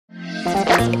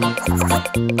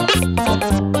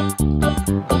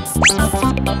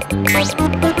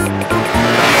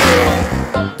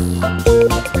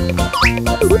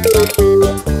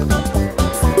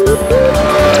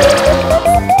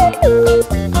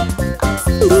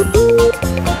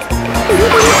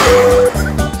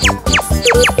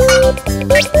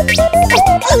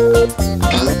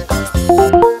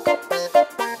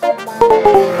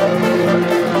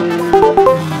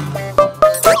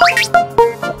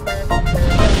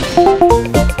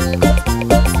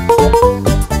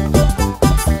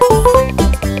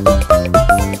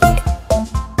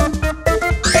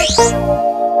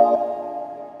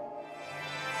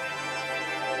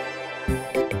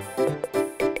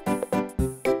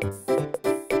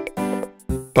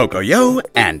Pocoyo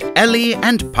and Elly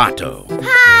and Pato.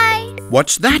 Hi!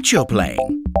 What's that you're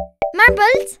playing?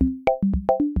 Marbles?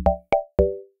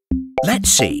 Let's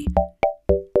see.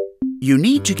 You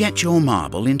need to get your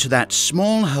marble into that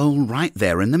small hole right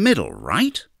there in the middle,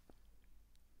 right?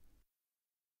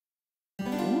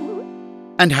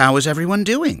 And how is everyone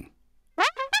doing?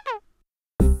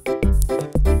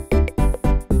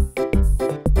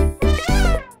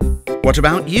 What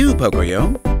about you,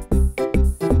 Pocoyo?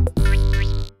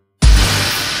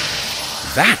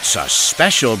 That's a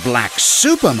special black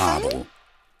super marble.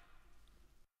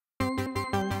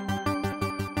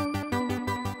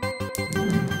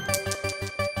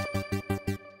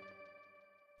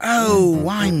 Oh,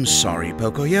 I'm sorry,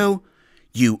 Pocoyo.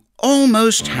 You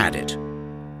almost had it.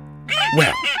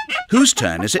 Well, whose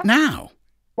turn is it now?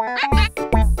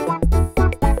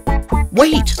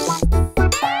 Wait!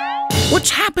 What's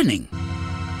happening?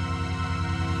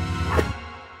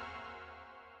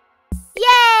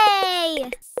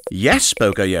 Yay! Yes,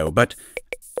 Pocoyo, but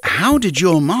how did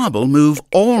your marble move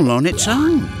all on its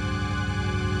own?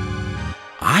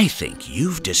 I think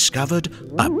you've discovered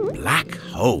a black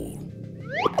hole.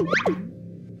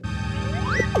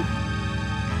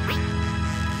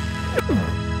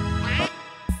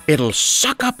 It'll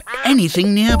suck up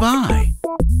anything nearby.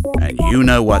 And you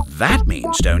know what that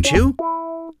means, don't you?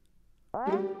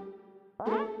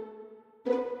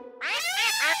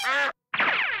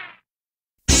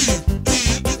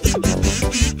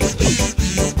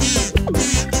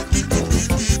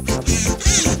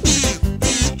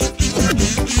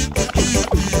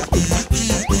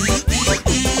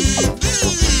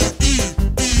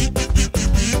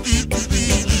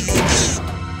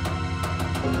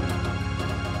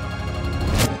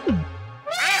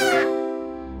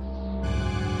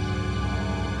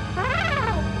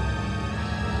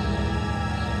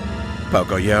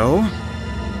 Pocoyo,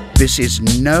 this is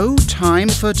no time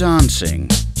for dancing.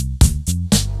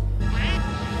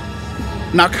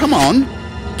 Now come on,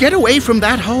 get away from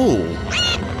that hole.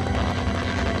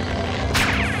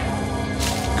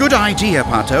 Good idea,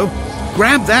 Pato.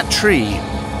 Grab that tree.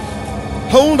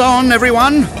 Hold on,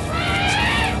 everyone.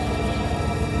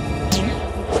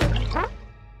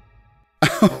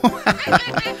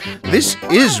 This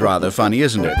is rather funny,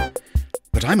 isn't it?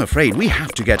 But I'm afraid we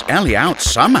have to get Elly out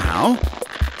somehow.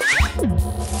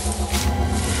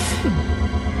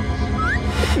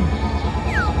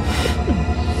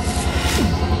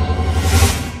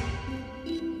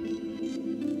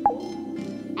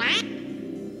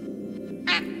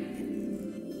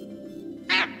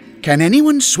 Can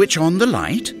anyone switch on the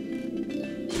light?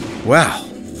 Well,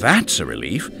 that's a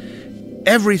relief.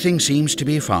 Everything seems to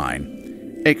be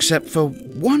fine, except for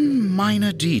one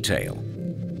minor detail.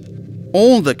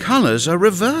 All the colors are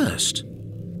reversed.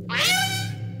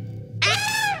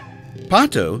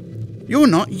 Pato, you're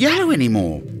not yellow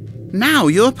anymore. Now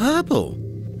you're purple.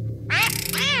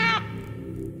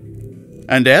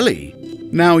 And Elly,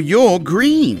 now you're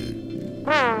green.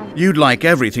 You'd like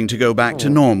everything to go back to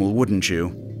normal, wouldn't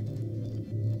you?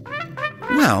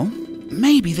 Well,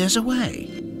 maybe there's a way.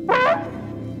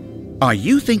 Are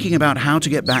you thinking about how to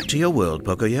get back to your world,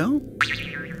 Pocoyo?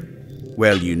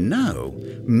 Well, you know,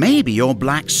 maybe your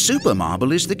black super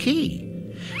marble is the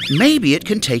key. Maybe it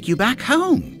can take you back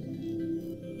home.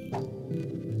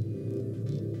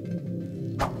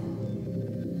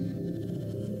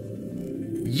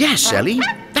 Yes, Elly,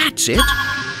 that's it.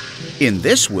 In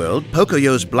this world,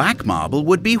 Pocoyo's black marble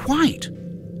would be white.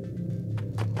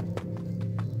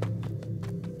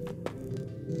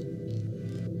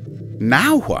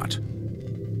 Now what?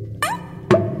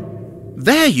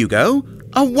 There you go,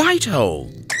 a white hole.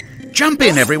 Jump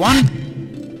in, everyone.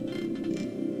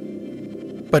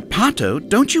 But Pato,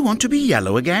 don't you want to be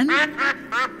yellow again?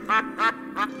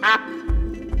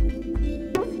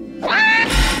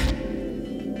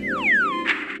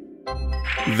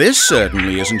 This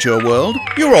certainly isn't your world.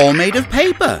 You're all made of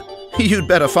paper. You'd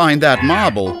better find that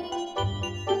marble.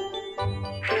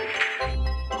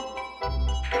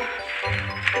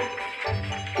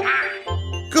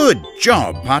 Good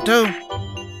job, Pato.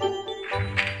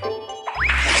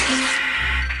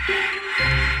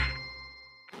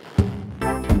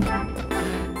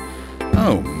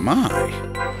 Oh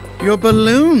my, you're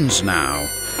balloons now.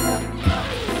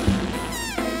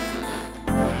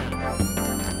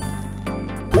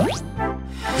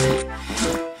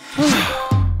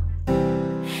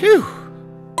 Phew.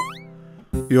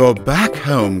 You're back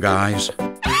home, guys.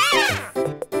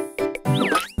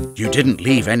 You didn't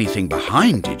leave anything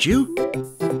behind, did you?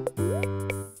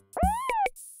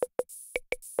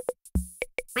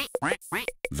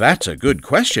 That's a good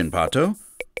question, Pato.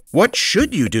 What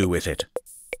should you do with it?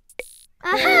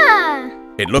 Aha!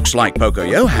 It looks like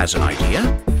Pocoyo has an idea.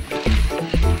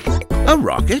 A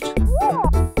rocket?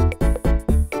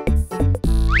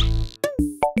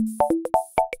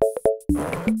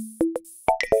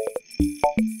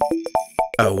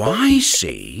 Oh, I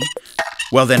see.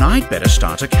 Well, then I'd better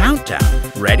start a countdown.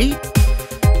 Ready? 3, 2,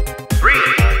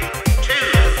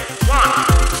 1,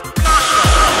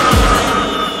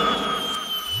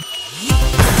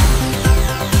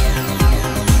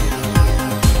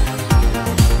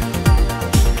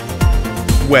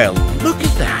 Well, look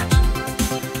at that.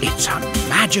 It's a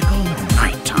magical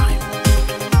nighttime.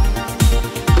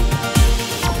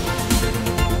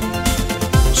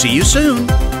 See you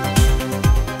soon.